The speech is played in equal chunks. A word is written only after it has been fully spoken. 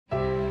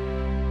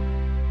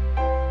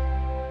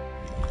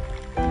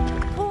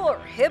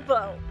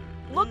Hippo.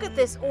 Look at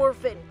this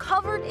orphan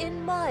covered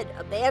in mud,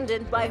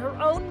 abandoned by her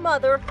own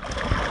mother,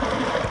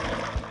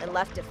 and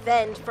left to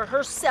fend for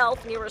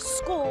herself near a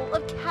school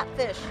of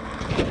catfish.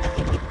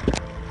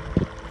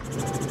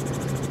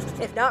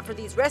 If not for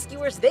these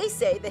rescuers, they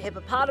say the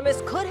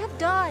hippopotamus could have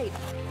died.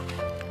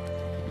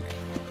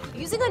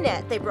 Using a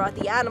net, they brought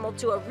the animal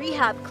to a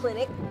rehab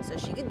clinic so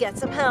she could get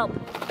some help.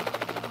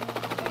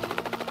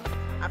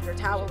 After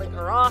toweling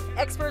her off,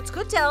 experts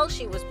could tell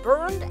she was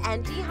burned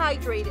and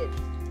dehydrated.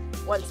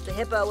 Once the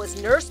hippo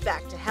was nursed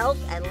back to health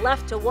and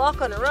left to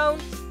walk on her own,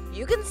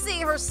 you can see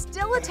her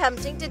still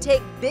attempting to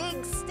take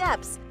big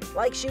steps,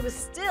 like she was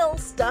still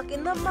stuck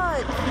in the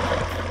mud.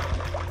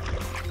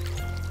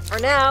 For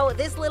now,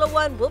 this little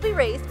one will be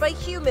raised by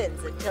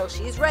humans until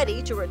she's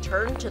ready to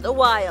return to the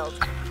wild.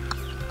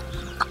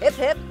 Hip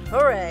hip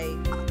hooray!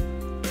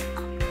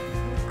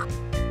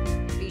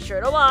 Be sure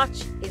to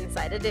watch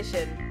Inside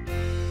Edition.